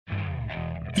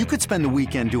You could spend the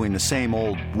weekend doing the same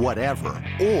old whatever,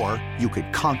 or you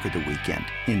could conquer the weekend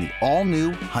in the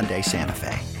all-new Hyundai Santa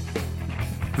Fe.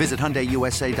 Visit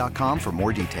HyundaiUSA.com for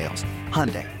more details.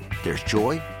 Hyundai, there's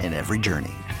joy in every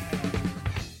journey.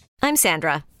 I'm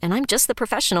Sandra, and I'm just the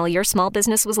professional your small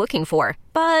business was looking for.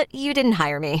 But you didn't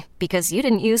hire me because you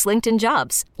didn't use LinkedIn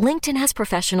Jobs. LinkedIn has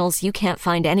professionals you can't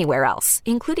find anywhere else,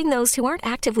 including those who aren't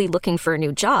actively looking for a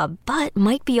new job, but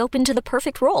might be open to the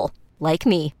perfect role, like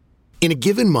me. In a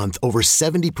given month, over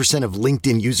 70% of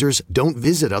LinkedIn users don't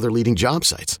visit other leading job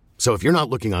sites. So if you're not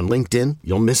looking on LinkedIn,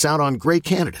 you'll miss out on great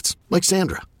candidates like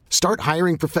Sandra. Start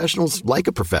hiring professionals like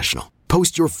a professional.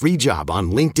 Post your free job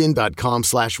on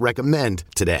linkedin.com/recommend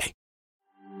today.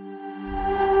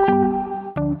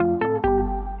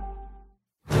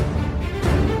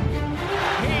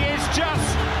 He is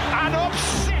just an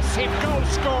obsessive goal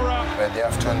scorer. But they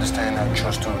have to understand I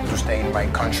chose to stay in my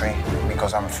country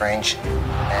because I'm French. And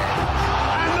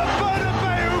the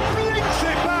Bernabeu blinks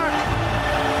it back.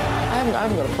 I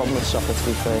haven't got a problem with soccer, to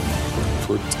be fair.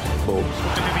 Football.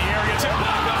 Into the area to oh,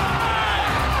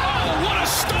 what a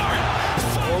start!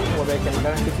 What I can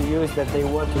guarantee to you is that they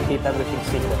want to keep everything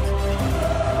secret.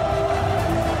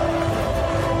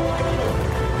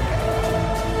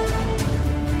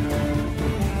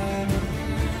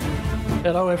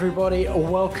 Hello everybody,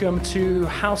 welcome to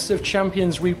House of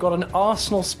Champions. We've got an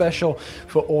Arsenal special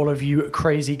for all of you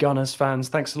crazy Gunners fans.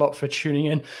 Thanks a lot for tuning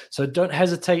in. So don't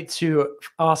hesitate to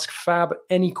ask Fab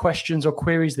any questions or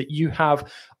queries that you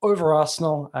have over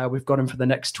Arsenal. We've got him for the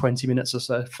next 20 minutes or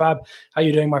so. Fab, how are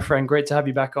you doing, my friend? Great to have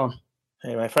you back on.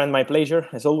 Hey, my friend, my pleasure,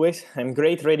 as always. I'm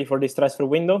great, ready for this transfer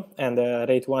window and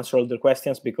ready to answer all the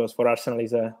questions because for Arsenal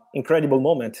is an incredible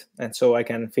moment. And so I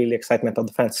can feel the excitement of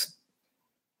the fans.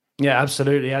 Yeah,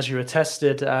 absolutely. As you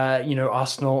attested,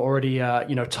 Arsenal already,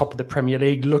 top of the Premier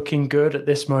League, looking good at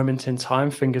this moment in time.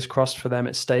 Fingers crossed for them,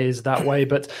 it stays that way.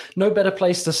 But no better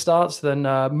place to start than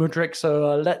Mudryk.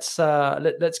 So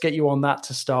let's get you on that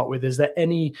to start with. Is there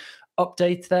any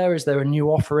update there? Is there a new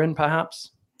offer in,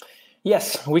 perhaps?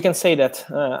 Yes, we can say that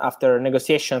after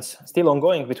negotiations still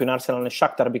ongoing between Arsenal and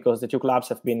Shakhtar, because the two clubs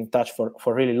have been in touch for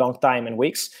a really long time and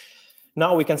weeks.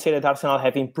 Now we can say that Arsenal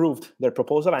have improved their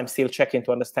proposal. I'm still checking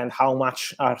to understand how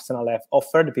much Arsenal have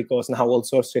offered because now all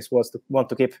sources want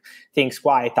to keep things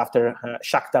quiet after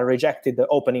Shakhtar rejected the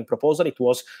opening proposal. It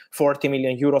was 40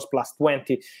 million euros plus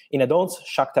 20 in advance.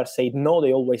 Shakhtar said no.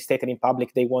 They always stated in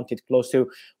public they wanted close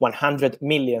to 100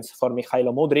 million for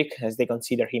Mykhailo Mudryk as they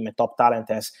consider him a top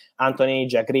talent as Antony,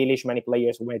 Jack Grealish, many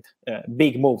players who made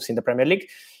big moves in the Premier League.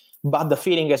 But the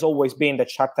feeling has always been that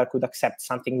Shakhtar could accept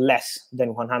something less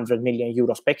than 100 million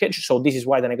euros package. So this is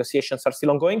why the negotiations are still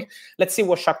ongoing. Let's see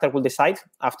what Shakhtar will decide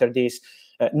after this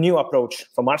new approach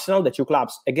from Arsenal. The two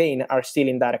clubs, again, are still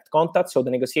in direct contact. So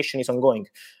the negotiation is ongoing.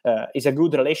 It's a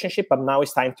good relationship, but now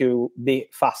it's time to be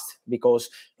fast because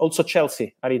also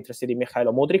Chelsea are interested in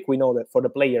Mykhailo Mudryk. We know that for the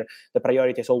player, the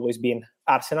priority has always been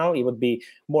Arsenal. He would be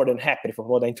more than happy, from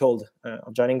what I'm told,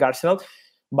 of joining Arsenal.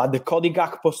 But the Cody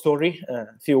Gakpo story a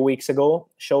few weeks ago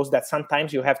shows that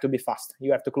sometimes you have to be fast.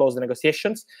 You have to close the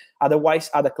negotiations. Otherwise,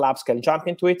 other clubs can jump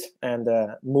into it and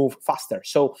move faster.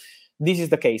 So this is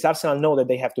the case. Arsenal know that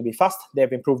they have to be fast. They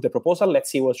have improved the proposal. Let's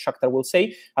see what Shakhtar will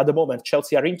say. At the moment,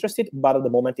 Chelsea are interested, but at the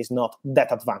moment is not that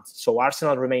advanced. So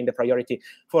Arsenal remain the priority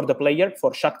for the player,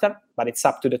 for Shakhtar, but it's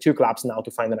up to the two clubs now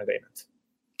to find an agreement.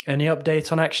 Any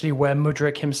update on actually where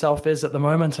Mudryk himself is at the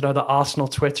moment? I know that Arsenal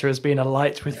Twitter has been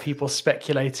alight with people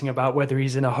speculating about whether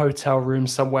he's in a hotel room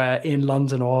somewhere in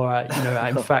London or,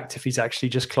 in fact, if he's actually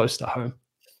just close to home.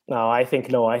 No. I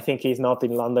think he's not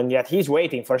in London yet. He's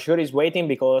waiting. For sure he's waiting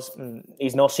because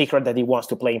it's no secret that he wants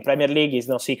to play in Premier League. It's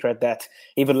no secret that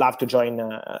he would love to join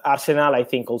Arsenal. I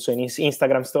think also in his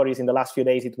Instagram stories in the last few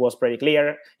days, it was pretty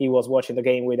clear. He was watching the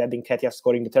game with Edin Nketiah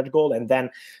scoring the third goal and then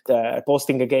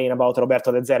posting again about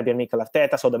Roberto De Zerbi and Mikel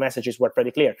Arteta. So the messages were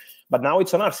pretty clear. But now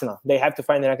it's on Arsenal. They have to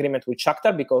find an agreement with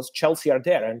Shakhtar because Chelsea are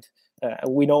there. And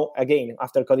we know, again,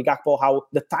 after Cody Gakpo, how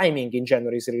the timing in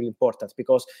January is really important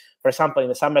because, for example, in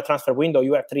the summer transfer window,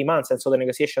 you have 3 months, and so the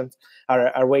negotiations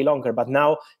are way longer. But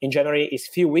now, in January, is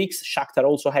few weeks. Shakhtar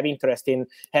also have interest in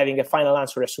having a final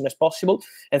answer as soon as possible.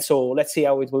 And so let's see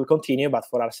how it will continue. But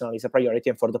for Arsenal, it's a priority,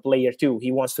 and for the player, too.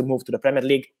 He wants to move to the Premier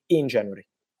League in January.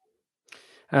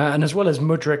 And as well as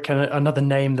Mudryk, another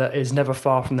name that is never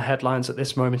far from the headlines at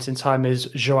this moment in time is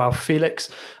Joao Felix.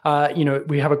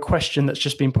 We have a question that's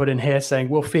just been put in here saying,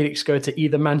 will Felix go to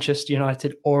either Manchester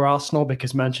United or Arsenal?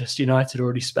 Because Manchester United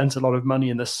already spent a lot of money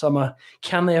in the summer.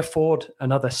 Can they afford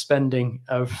another spending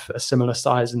of a similar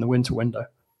size in the winter window?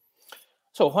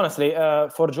 So honestly,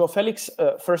 for Joao Felix,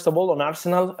 first of all, on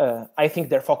Arsenal, I think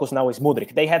their focus now is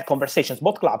Mudryk. They had conversations,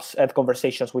 both clubs had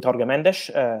conversations with Jorge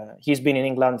Mendes. He's been in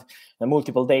England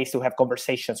multiple days to have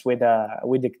conversations with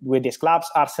these clubs,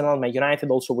 Arsenal, Man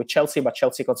United, also with Chelsea, but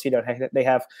Chelsea consider they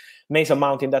have Mason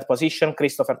Mount in that position,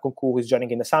 Christopher Nkunku, who is joining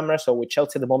in the summer. So with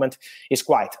Chelsea at the moment is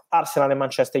quiet. Arsenal and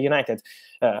Manchester United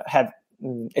have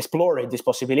explored this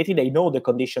possibility. They know the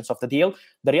conditions of the deal.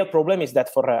 The real problem is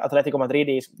that for Atletico Madrid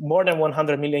is more than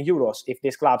 100 million euros if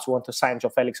these clubs want to sign Joao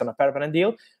Felix on a permanent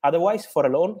deal. Otherwise, for a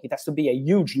loan, it has to be a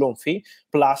huge loan fee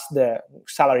plus the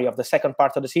salary of the second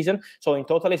part of the season. So in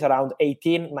total, it's around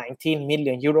 18, 19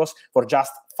 million euros for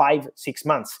just 5-6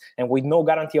 months, and with no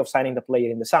guarantee of signing the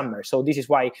player in the summer. So this is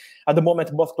why at the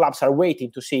moment both clubs are waiting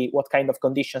to see what kind of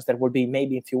conditions there will be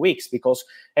maybe in a few weeks, because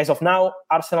as of now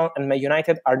Arsenal and Man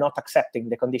United are not accepting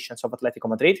the conditions of Atletico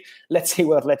Madrid. Let's see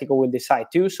what Atletico will decide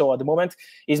too. So at the moment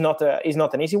is not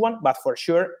an easy one, but for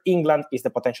sure England is the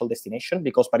potential destination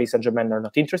because Paris Saint-Germain are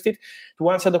not interested. To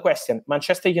answer the question,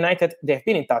 Manchester United, they've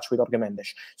been in touch with Jorge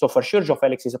Mendes, so for sure Joao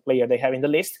Felix is a player they have in the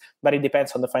list, but it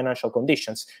depends on the financial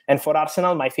conditions. And for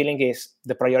Arsenal, my feeling is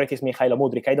the priority is Mykhailo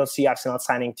Mudryk. I don't see Arsenal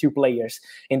signing two players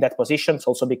in that position. It's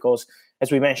also because,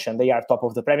 as we mentioned, they are top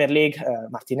of the Premier League.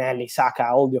 Martinelli, Saka,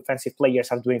 all the offensive players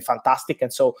are doing fantastic.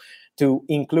 And so to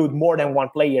include more than one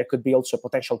player could be also a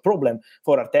potential problem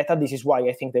for Arteta. This is why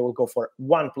I think they will go for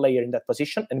one player in that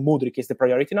position. And Mudryk is the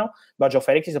priority now. But Joao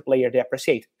Felix is a player they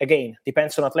appreciate. Again,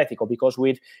 depends on Atletico, because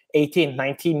with 18,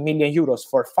 19 million euros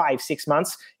for 5-6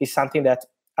 months is something that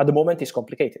at the moment is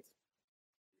complicated.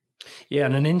 Yeah,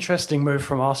 and an interesting move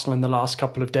from Arsenal in the last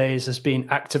couple of days has been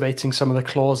activating some of the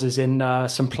clauses in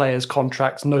some players'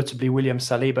 contracts, notably William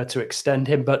Saliba, to extend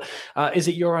him. But is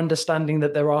it your understanding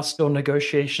that there are still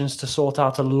negotiations to sort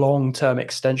out a long-term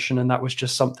extension, and that was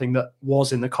just something that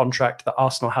was in the contract that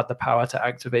Arsenal had the power to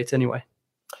activate anyway?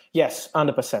 Yes,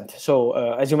 100%. So,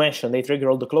 as you mentioned, they trigger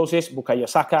all the clauses. Bukayo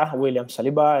Saka, William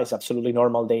Saliba, is absolutely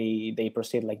normal. They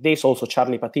proceed like this. Also,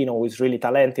 Charlie Patino, who is really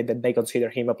talented, and they consider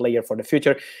him a player for the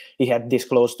future. He had this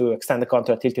clause to extend the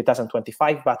contract till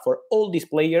 2025. But for all these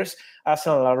players,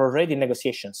 Arsenal are already in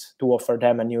negotiations to offer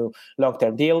them a new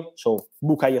long-term deal. So,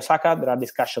 Bukayo Saka, there are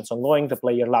discussions ongoing. The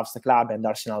player loves the club, and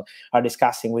Arsenal are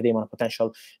discussing with him on a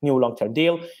potential new long-term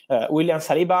deal. William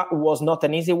Saliba was not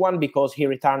an easy one because he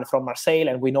returned from Marseille,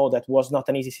 and we know that was not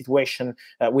an easy situation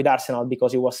with Arsenal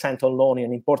because he was sent on loan in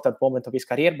an important moment of his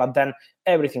career. But then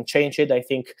everything changed. I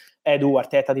think Edu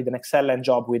Arteta did an excellent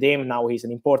job with him. Now he's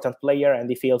an important player, and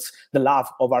he feels the love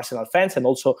of Arsenal fans and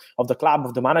also of the club,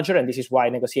 of the manager. And this is why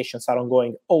negotiations are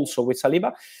ongoing also with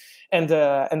Saliba. And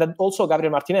then also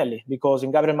Gabriel Martinelli, because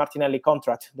in Gabriel Martinelli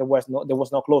contract there was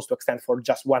no clause to extend for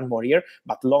just one more year,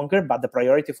 but longer. But the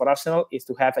priority for Arsenal is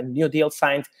to have a new deal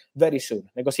signed very soon.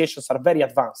 Negotiations are very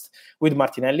advanced with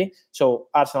Martinelli, so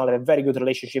Arsenal have a very good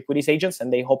relationship with his agents,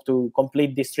 and they hope to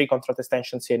complete these 3 contract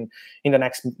extensions in the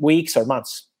next weeks or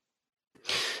months.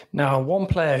 Now, one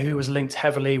player who was linked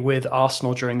heavily with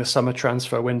Arsenal during the summer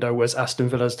transfer window was Aston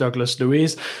Villa's Douglas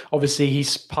Luiz. Obviously,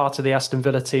 he's part of the Aston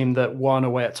Villa team that won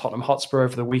away at Tottenham Hotspur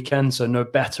over the weekend, so no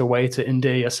better way to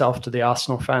endear yourself to the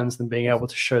Arsenal fans than being able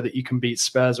to show that you can beat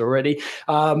Spurs already.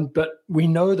 But we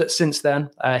know that since then,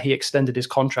 he extended his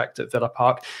contract at Villa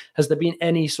Park. Has there been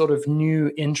any sort of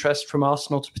new interest from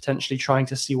Arsenal to potentially trying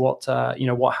to see what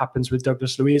happens with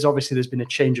Douglas Luiz? Obviously, there's been a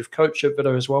change of coach at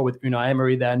Villa as well with Unai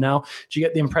Emery there now. Do you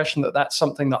get the impression that that's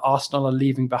something that Arsenal are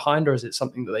leaving behind, or is it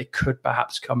something that they could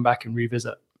perhaps come back and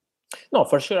revisit? No,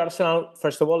 for sure, Arsenal,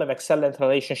 first of all, have an excellent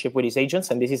relationship with his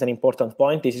agents, and this is an important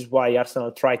point. This is why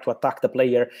Arsenal tried to attack the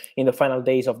player in the final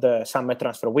days of the summer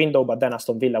transfer window, but then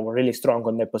Aston Villa were really strong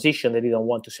on their position. They didn't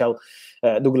want to sell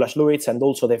Douglas Luiz, and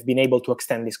also they've been able to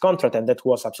extend this contract, and that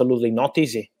was absolutely not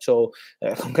easy. So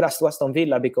congrats to Aston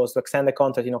Villa, because to extend the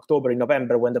contract in October, in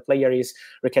November, when the player is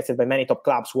requested by many top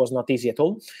clubs, was not easy at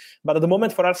all. But at the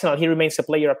moment for Arsenal, he remains a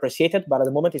player appreciated, but at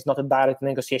the moment it's not a direct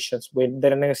negotiation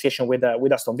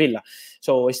with Aston Villa.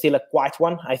 So it's still a quiet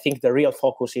one. I think the real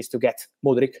focus is to get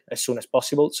Mudryk as soon as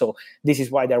possible. So this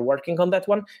is why they're working on that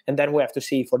one. And then we have to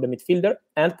see for the midfielder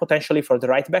and potentially for the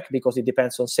right back, because it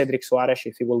depends on Cedric Soares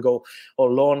if he will go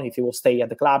on loan, if he will stay at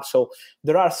the club. So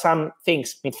there are some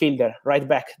things, midfielder, right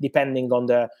back, depending on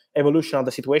the evolution of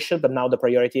the situation. But now the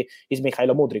priority is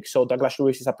Mykhailo Mudryk. So Douglas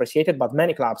Luiz is appreciated, but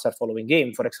many clubs are following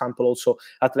him. For example, also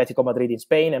Atletico Madrid in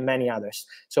Spain and many others.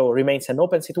 So it remains an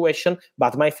open situation.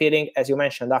 But my feeling, as you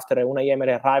mentioned, after Unai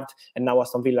Emery arrived and now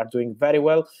Aston Villa are doing very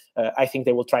well, I think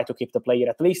they will try to keep the player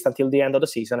at least until the end of the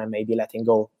season and maybe let him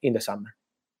go in the summer.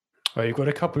 Well, you've got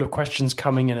a couple of questions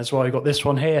coming in as well. You've got this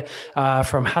one here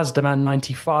from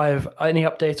Hasdaman95. Any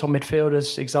update on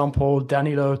midfielders? Example,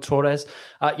 Danilo, Torres.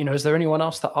 Is there anyone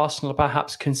else that Arsenal are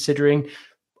perhaps considering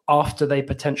after they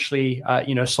potentially,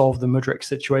 solve the Mudryk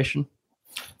situation?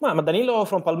 Well, Danilo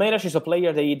from Palmeiras is a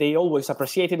player they always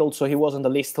appreciated. Also, he was on the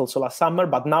list also last summer,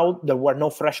 but now there were no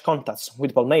fresh contacts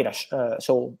with Palmeiras.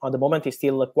 So at the moment, it's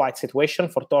still a quiet situation.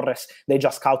 For Torres, they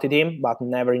just scouted him, but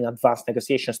never in advanced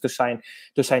negotiations to sign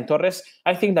Torres.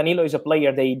 I think Danilo is a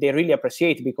player they really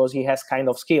appreciate because he has kind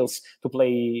of skills to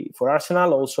play for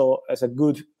Arsenal, also as a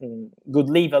good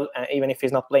level, even if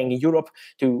he's not playing in Europe,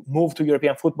 to move to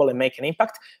European football and make an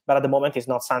impact. But at the moment, it's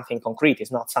not something concrete.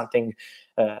 It's not something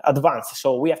advanced.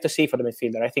 So we have to see for the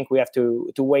midfielder. I think we have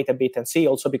to wait a bit and see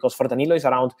also because for Danilo is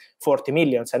around 40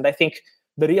 million. And I think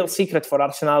the real secret for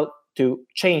Arsenal to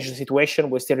change the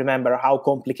situation, we still remember how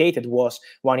complicated it was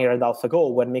 1 year and a half ago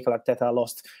when Mikel Arteta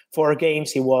lost 4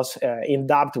 games. He was in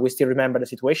doubt. We still remember the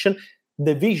situation.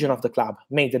 The vision of the club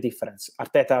made the difference.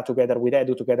 Arteta, together with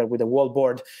Edu, together with the whole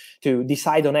board, to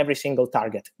decide on every single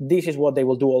target. This is what they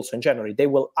will do also in January. They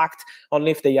will act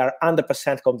only if they are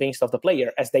 100% convinced of the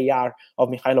player, as they are of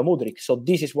Mykhailo Mudryk. So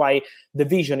this is why the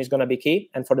vision is going to be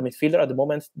key. And for the midfielder, at the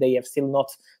moment, they have still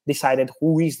not decided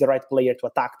who is the right player to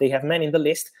attack. They have men in the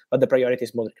list, but the priority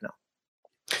is Mudryk now.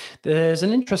 There's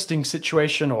an interesting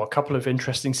situation, or a couple of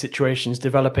interesting situations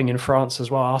developing in France as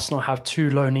well. Arsenal have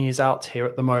 2 loanees out here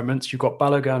at the moment. You've got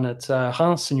Balogun at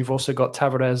Reims, and you've also got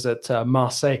Tavares at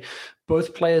Marseille.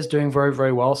 Both players doing very,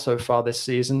 very well so far this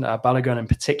season. Balogun in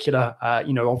particular,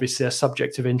 obviously a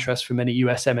subject of interest for many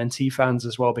US MNT fans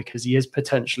as well, because he is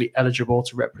potentially eligible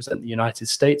to represent the United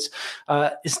States.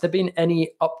 Has there been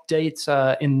any update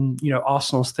in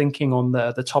Arsenal's thinking on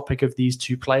the topic of these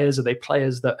 2 players? Are they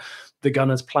players that the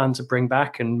Gunners plan to bring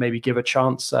back and maybe give a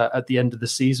chance at the end of the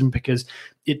season? Because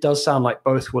it does sound like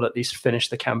both will at least finish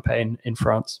the campaign in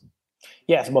France.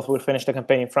 Yes, both will finish the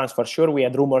campaign in France for sure. We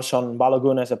had rumors on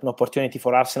Balogun as an opportunity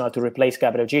for Arsenal to replace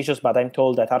Gabriel Jesus, but I'm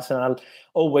told that Arsenal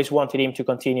always wanted him to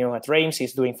continue at Reims.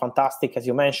 He's doing fantastic, as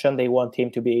you mentioned. They want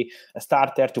him to be a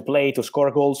starter, to play, to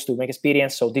score goals, to make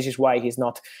experience. So this is why he's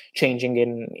not changing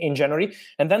in January.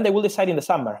 And then they will decide in the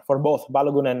summer for both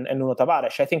Balogun and Nuno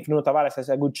Tavares. I think Nuno Tavares has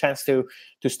a good chance to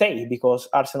stay because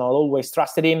Arsenal always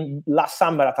trusted him. Last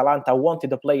summer, Atalanta wanted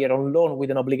the player on loan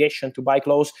with an obligation to buy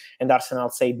clothes, and Arsenal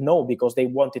said no because they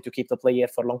wanted to keep the player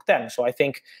for long term. So I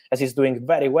think as he's doing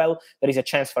very well, there is a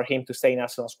chance for him to stay in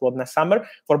Arsenal squad next summer.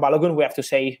 For Balogun, we have to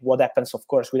say what happens, of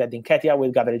course, with Edin Nketiah,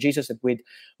 with Gabriel Jesus, and with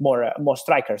more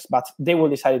strikers. But they will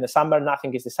decide in the summer.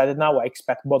 Nothing is decided now. I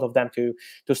expect both of them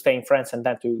to stay in France and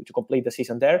then to complete the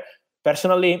season there.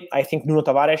 Personally, I think Nuno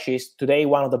Tavares is today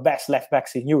one of the best left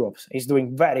backs in Europe. He's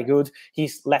doing very good.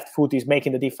 His left foot is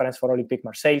making the difference for Olympique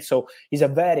Marseille. So he's a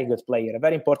very good player, a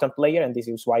very important player. And this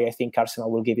is why I think Arsenal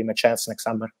will give him a chance next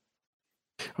summer.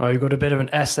 Oh, you've got a bit of an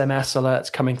SMS alert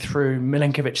coming through.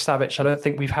 Milinkovic-Savic, I don't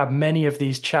think we've had many of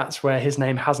these chats where his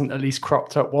name hasn't at least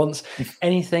cropped up once.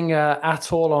 Anything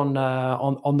at all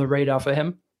on the radar for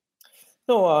him?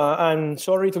 No, I'm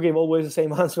sorry to give always the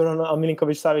same answer on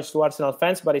Milinkovic-Savic to Arsenal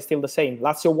fans, but it's still the same.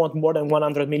 Lazio want more than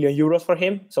 100 million euros for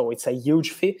him, so it's a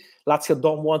huge fee. Lazio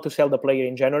don't want to sell the player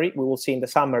in January. We will see in the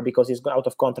summer because he's out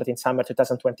of contract in summer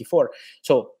 2024.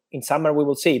 So in summer we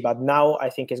will see, but now I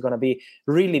think it's going to be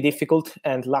really difficult,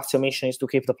 and Lazio mission is to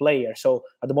keep the player. So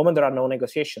at the moment there are no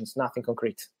negotiations, nothing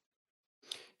concrete.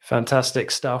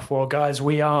 Fantastic stuff. Well, guys,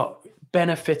 we are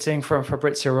benefiting from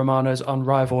Fabrizio Romano's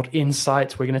unrivaled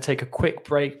insight. We're going to take a quick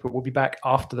break, but we'll be back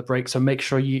after the break. So make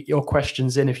sure your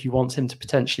questions in if you want him to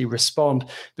potentially respond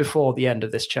before the end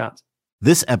of this chat.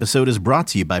 This episode is brought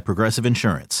to you by Progressive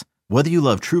Insurance. Whether you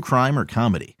love true crime or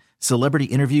comedy, celebrity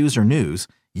interviews or news,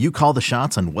 you call the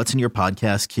shots on what's in your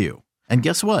podcast queue. And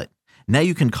guess what? Now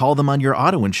you can call them on your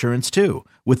auto insurance too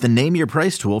with the Name Your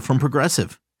Price tool from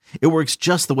Progressive. It works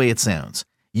just the way it sounds.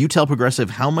 You tell Progressive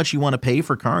how much you want to pay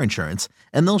for car insurance,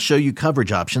 and they'll show you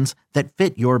coverage options that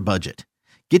fit your budget.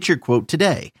 Get your quote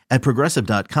today at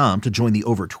Progressive.com to join the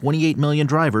over 28 million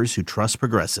drivers who trust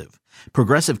Progressive.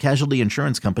 Progressive Casualty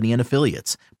Insurance Company and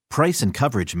Affiliates. Price and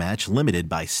coverage match limited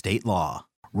by state law.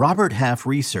 Robert Half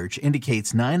research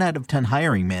indicates 9 out of 10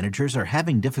 hiring managers are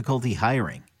having difficulty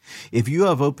hiring. If you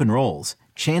have open roles,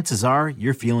 chances are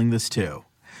you're feeling this too.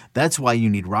 That's why you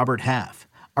need Robert Half.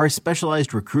 Our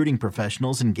specialized recruiting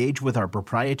professionals engage with our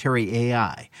proprietary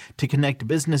AI to connect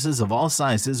businesses of all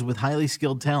sizes with highly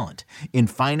skilled talent in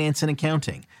finance and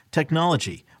accounting,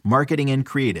 technology, marketing and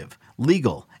creative,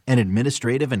 legal, and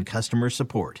administrative and customer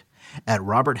support. At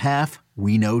Robert Half,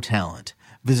 we know talent.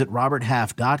 Visit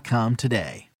roberthalf.com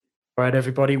today. All right,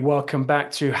 everybody, welcome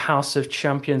back to House of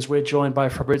Champions. We're joined by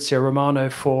Fabrizio Romano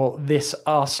for this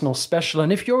Arsenal special.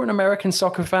 And if you're an American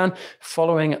soccer fan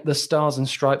following the Stars and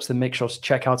Stripes, then make sure to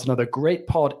check out another great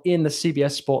pod in the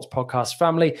CBS Sports podcast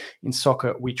family. In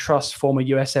Soccer We Trust, former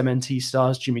USMNT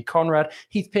stars Jimmy Conrad,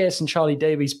 Heath Pearce and Charlie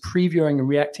Davies previewing and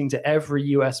reacting to every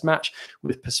US match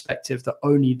with perspective that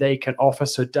only they can offer.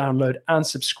 So download and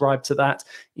subscribe to that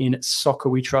in Soccer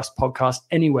We Trust podcast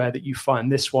anywhere that you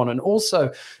find this one. And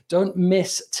also, don't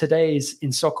miss today's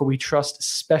In Soccer We Trust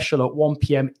special at 1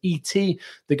 p.m. ET.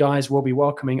 The guys will be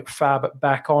welcoming Fab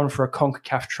back on for a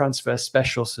CONCACAF transfer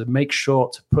special, so make sure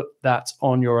to put that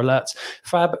on your alerts.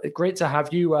 Fab, great to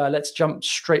have you. Let's jump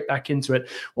straight back into it.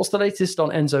 What's the latest on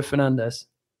Enzo Fernandez?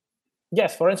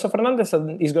 Yes, for Enzo Fernandez,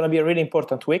 it's going to be a really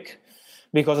important week.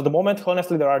 Because at the moment,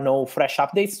 honestly, there are no fresh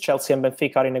updates. Chelsea and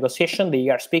Benfica are in negotiation. They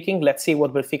are speaking. Let's see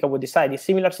what Benfica will decide. It's a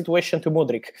similar situation to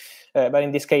Mudryk, but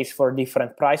in this case for a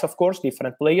different price, of course,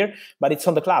 different player. But it's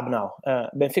on the club now.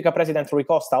 Benfica president Rui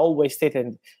Costa always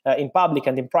stated in public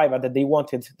and in private that they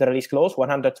wanted the release clause,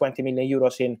 120 million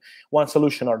euros in one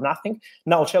solution or nothing.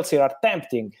 Now Chelsea are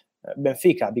tempting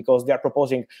Benfica because they are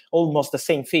proposing almost the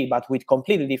same fee but with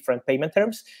completely different payment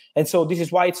terms, and so this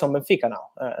is why it's on Benfica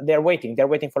now. They're waiting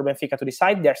for Benfica to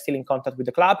decide. They're still in contact with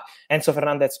the club. Enzo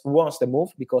Fernandez wants the move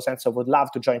because Enzo would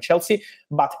love to join Chelsea,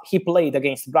 but he played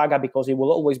against Braga because he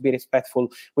will always be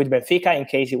respectful with Benfica. In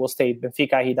case he will stay at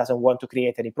Benfica, he doesn't want to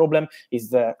create any problem. It's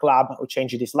the club who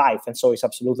changed his life, and so it's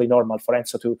absolutely normal for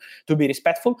Enzo to be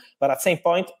respectful. But at the same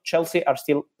point, Chelsea are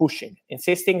still pushing,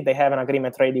 insisting they have an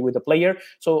agreement ready with the player.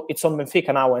 So it's on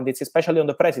Benfica now, and it's especially on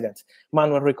the president,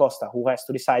 Manuel Rui Costa, who has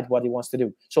to decide what he wants to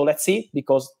do. So let's see,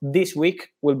 because this week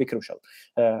will be crucial.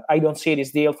 I don't see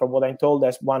this deal, from what I'm told,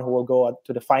 as one who will go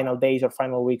to the final days or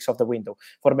final weeks of the window.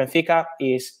 For Benfica,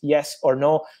 is yes or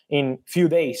no in few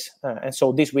days. And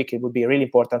so this week it will be really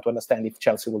important to understand if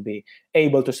Chelsea will be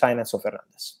able to sign Enzo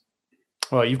Fernandez.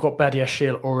 Well, you've got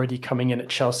Badiashile already coming in at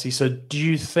Chelsea. So do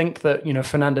you think that,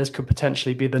 Fernandez could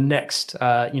potentially be the next,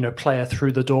 player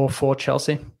through the door for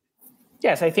Chelsea?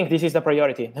 Yes, I think this is the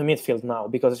priority, the midfield now,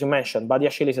 because as you mentioned,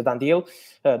 Badiashile is a done deal.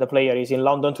 The player is in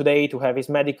London today to have his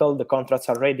medical. The contracts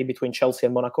are ready between Chelsea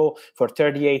and Monaco for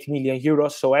 38 million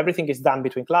euros. So everything is done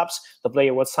between clubs. The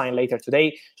player will sign later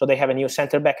today. So they have a new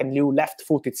centre-back, a new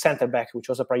left-footed centre-back, which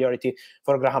was a priority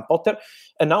for Graham Potter.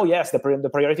 And now, yes, the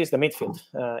priority is the midfield,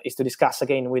 is to discuss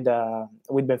again with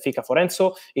Benfica for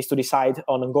Enzo, is to decide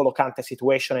on N'Golo Kante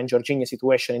situation and Jorginho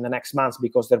situation in the next months,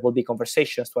 because there will be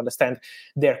conversations to understand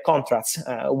their contracts,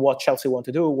 what Chelsea want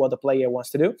to do, what the player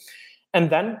wants to do. And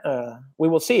then we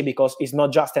will see, because it's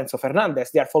not just Enzo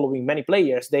Fernandez. They are following many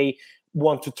players. They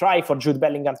want to try for Jude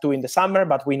Bellingham too in the summer,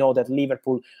 but we know that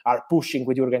Liverpool are pushing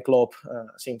with Jurgen Klopp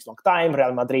since long time.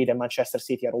 Real Madrid and Manchester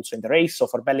City are also in the race. So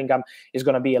for Bellingham, it's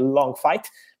going to be a long fight.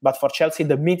 But for Chelsea,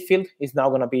 the midfield is now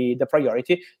going to be the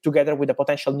priority, together with a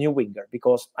potential new winger.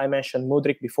 Because I mentioned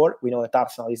Mudryk before. We know that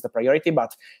Arsenal is the priority,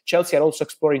 but Chelsea are also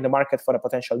exploring the market for a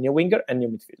potential new winger and new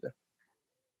midfielder.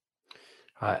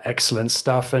 Excellent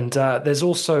stuff. And there's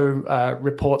also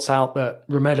reports out that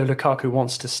Romelu Lukaku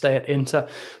wants to stay at Inter.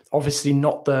 Obviously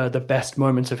not the best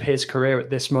moment of his career at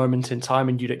this moment in time,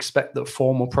 and you'd expect that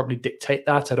form will probably dictate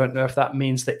that. I don't know if that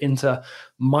means that Inter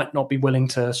might not be willing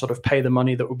to sort of pay the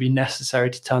money that would be necessary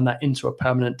to turn that into a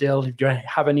permanent deal. Do you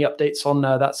have any updates on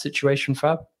that situation,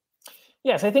 Fab?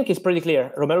 Yes, I think it's pretty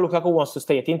clear. Romelu Lukaku wants to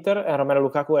stay at Inter, and Romelu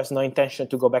Lukaku has no intention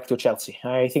to go back to Chelsea.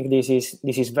 I think this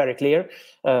is very clear.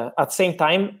 At the same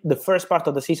time, the first part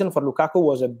of the season for Lukaku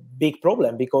was a big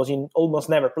problem, because he almost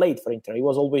never played for Inter. He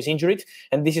was always injured,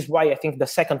 and this is why I think the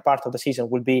second part of the season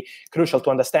will be crucial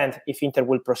to understand if Inter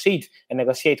will proceed and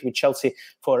negotiate with Chelsea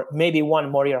for maybe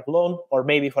one more year of loan or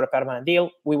maybe for a permanent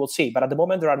deal. We will see. But at the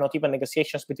moment, there are not even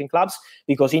negotiations between clubs,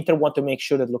 because Inter want to make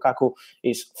sure that Lukaku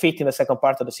is fit in the second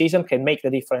part of the season, can make the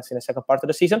difference in the second part of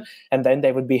the season, and then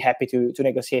they would be happy to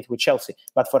negotiate with Chelsea.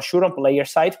 But for sure, on player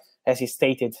side, as he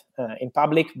stated in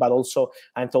public, but also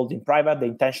I'm told in private, the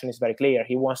intention is very clear.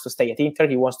 He wants to stay at Inter.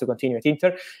 He wants to continue at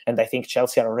Inter. And I think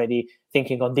Chelsea are already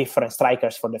thinking on different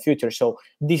strikers for the future. So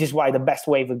this is why the best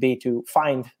way would be to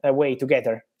find a way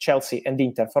together, Chelsea and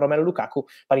Inter, for Romelu Lukaku.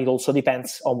 But it also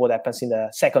depends on what happens in the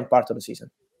second part of the season.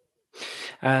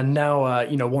 And now,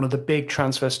 one of the big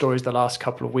transfer stories the last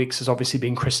couple of weeks has obviously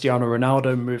been Cristiano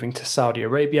Ronaldo moving to Saudi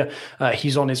Arabia.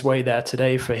 He's on his way there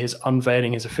today for his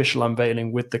official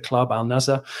unveiling with the club, Al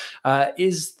Nassr. Are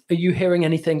you hearing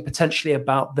anything potentially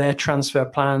about their transfer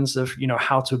plans of,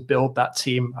 how to build that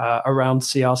team around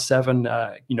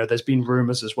CR7? There's been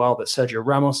rumors as well that Sergio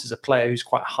Ramos is a player who's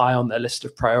quite high on their list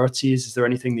of priorities. Is there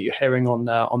anything that you're hearing on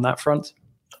that front?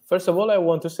 First of all, I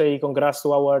want to say congrats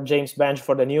to our James Bench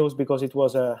for the news, because it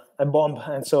was a bomb.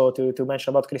 And so to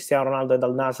mention about Cristiano Ronaldo and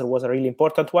Al Nassr was a really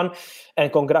important one.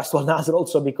 And congrats to Al Nassr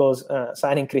also, because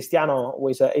signing Cristiano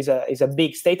is a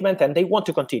big statement, and they want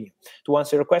to continue. To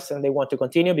answer your question, they want to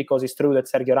continue because it's true that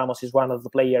Sergio Ramos is one of the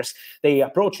players they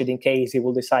approach it in case he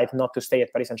will decide not to stay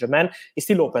at Paris Saint-Germain. It's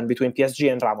still open between PSG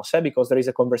and Ramos, because there is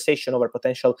a conversation over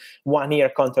potential 1-year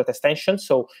contract extension.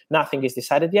 So nothing is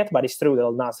decided yet, but it's true that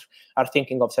Al Nassr are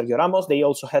thinking of Sergio Ramos. They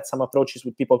also had some approaches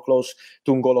with people close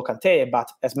to N'Golo Kante,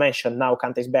 but as mentioned, now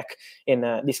Kante is back in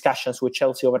discussions with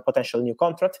Chelsea over potential new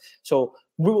contract. So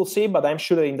we will see, but I'm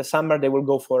sure that in the summer they will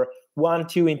go for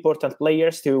 1-2 important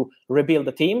players to rebuild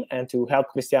the team and to help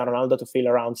Cristiano Ronaldo to fill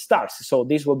around stars. So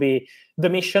this will be the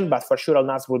mission, but for sure Al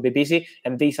Nassr will be busy,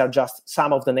 and these are just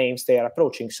some of the names they are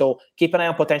approaching. So keep an eye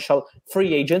on potential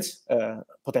free agents, in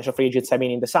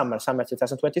the summer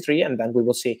 2023, and then we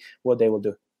will see what they will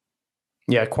do.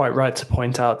 Yeah, quite right to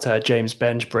point out James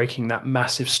Bench breaking that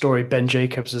massive story. Ben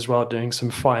Jacobs as well doing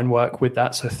some fine work with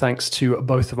that. So thanks to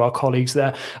both of our colleagues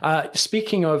there.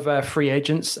 Speaking of free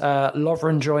agents,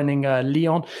 Lovren joining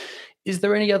Lyon. Is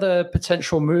there any other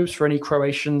potential moves for any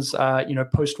Croatians,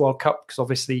 post-World Cup? Because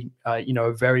obviously,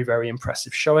 a very, very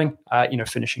impressive showing,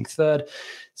 finishing third.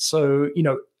 So,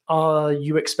 are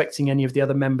you expecting any of the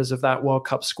other members of that World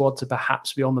Cup squad to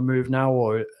perhaps be on the move now,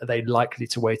 or are they likely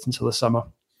to wait until the summer?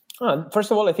 First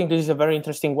of all, I think this is a very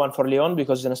interesting one for Lyon,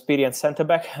 because he's an experienced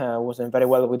centre-back, was doing very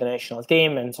well with the national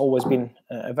team, and it's always been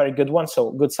a very good one.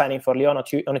 So good signing for Lyon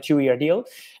on a 2-year deal.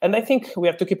 And I think we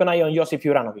have to keep an eye on Josip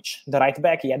Juranovic, the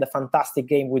right-back. He had a fantastic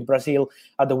game with Brazil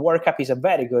at the World Cup. He's a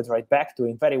very good right-back,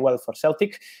 doing very well for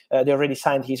Celtic. They already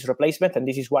signed his replacement, and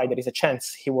this is why there is a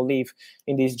chance he will leave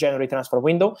in this January transfer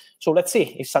window. So let's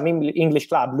see if some English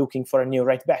club looking for a new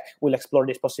right-back will explore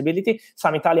this possibility.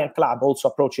 Some Italian club also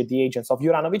approached the agents of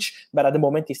Juranovic, but at the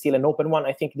moment it's still an open one.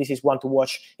 I think this is one to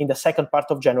watch in the second part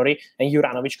of January, and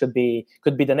Juranovic could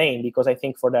be the name, because I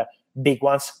think for the big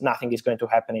ones, nothing is going to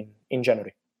happen in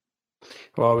January.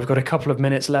 Well, we've got a couple of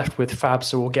minutes left with Fab,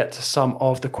 so we'll get to some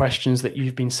of the questions that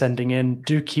you've been sending in.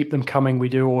 Do keep them coming. We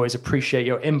do always appreciate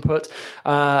your input.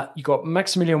 You got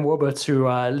Maximilian Wöber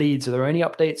to Leeds. Are there any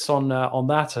updates on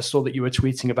that? I saw that you were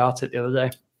tweeting about it the other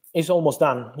day. It's almost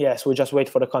done. Yes, we just wait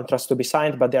for the contracts to be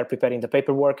signed, but they're preparing the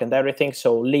paperwork and everything.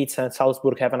 So Leeds and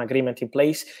Salzburg have an agreement in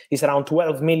place. It's around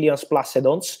 12 million plus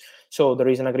add-ons. So there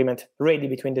is an agreement ready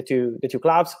between the two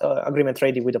clubs, agreement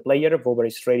ready with the player. Wöber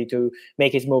is ready to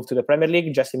make his move to the Premier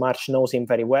League. Jesse Marsch knows him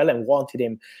very well and wanted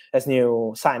him as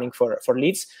new signing for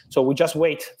Leeds. So we just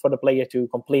wait for the player to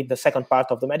complete the second part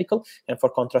of the medical and for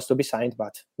contracts to be signed,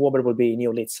 but Wöber will be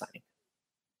new Leeds signing.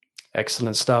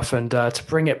 Excellent stuff. And to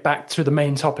bring it back to the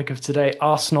main topic of today,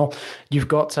 Arsenal, you've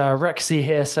got Rexy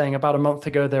here saying about a month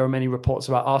ago there were many reports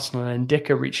about Arsenal and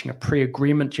Ndicka reaching a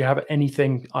pre-agreement. Do you have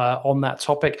anything on that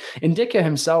topic? Ndicka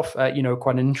himself,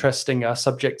 quite an interesting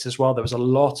subject as well. There was a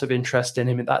lot of interest in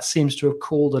him, and that seems to have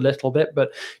cooled a little bit.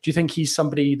 But do you think he's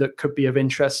somebody that could be of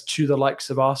interest to the likes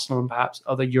of Arsenal and perhaps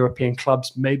other European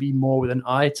clubs, maybe more with an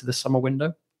eye to the summer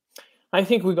window? I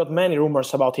think we got many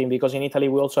rumors about him, because in Italy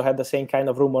we also had the same kind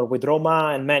of rumor with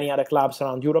Roma and many other clubs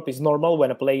around Europe. It's normal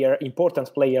when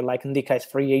important player like Ndicka is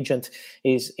free agent,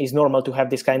 is normal to have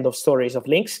this kind of stories of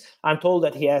links. I'm told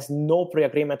that he has no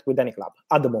pre-agreement with any club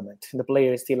at the moment. The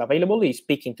player is still available. He's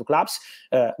speaking to clubs.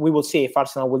 We will see if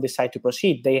Arsenal will decide to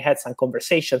proceed. They had some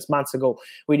conversations months ago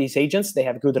with his agents. They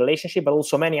have good relationship, but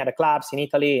also many other clubs in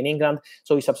Italy, in England.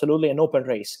 So it's absolutely an open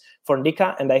race for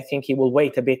Ndicka, and I think he will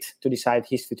wait a bit to decide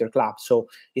his future club. So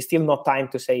it's still not time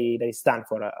to say that it's done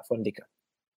for Ndicka.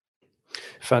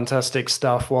 Fantastic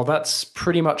stuff. Well, that's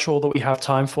pretty much all that we have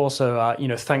time for. So,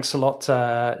 thanks a lot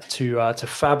to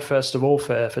Fab, first of all,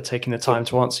 for taking the time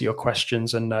to answer your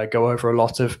questions and go over a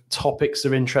lot of topics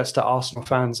of interest to Arsenal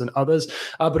fans and others.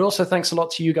 But also thanks a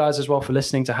lot to you guys as well for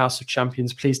listening to House of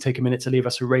Champions. Please take a minute to leave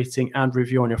us a rating and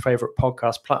review on your favorite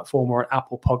podcast platform or on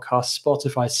Apple Podcasts,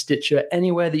 Spotify, Stitcher,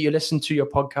 anywhere that you listen to your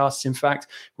podcasts. In fact,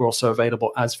 we're also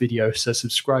available as video. So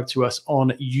subscribe to us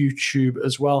on YouTube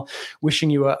as well. Wishing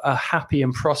you a happy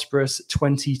and prosperous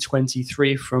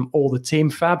 2023 from all the team.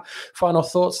 Fab, final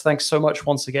thoughts. Thanks so much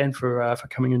once again for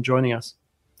coming and joining us.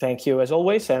 Thank you as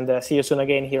always, and see you soon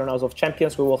again here on House of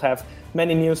Champions. We will have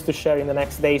many news to share in the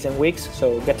next days and weeks,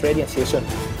 so get ready and see you soon.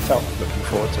 Ciao. Looking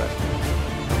forward to it.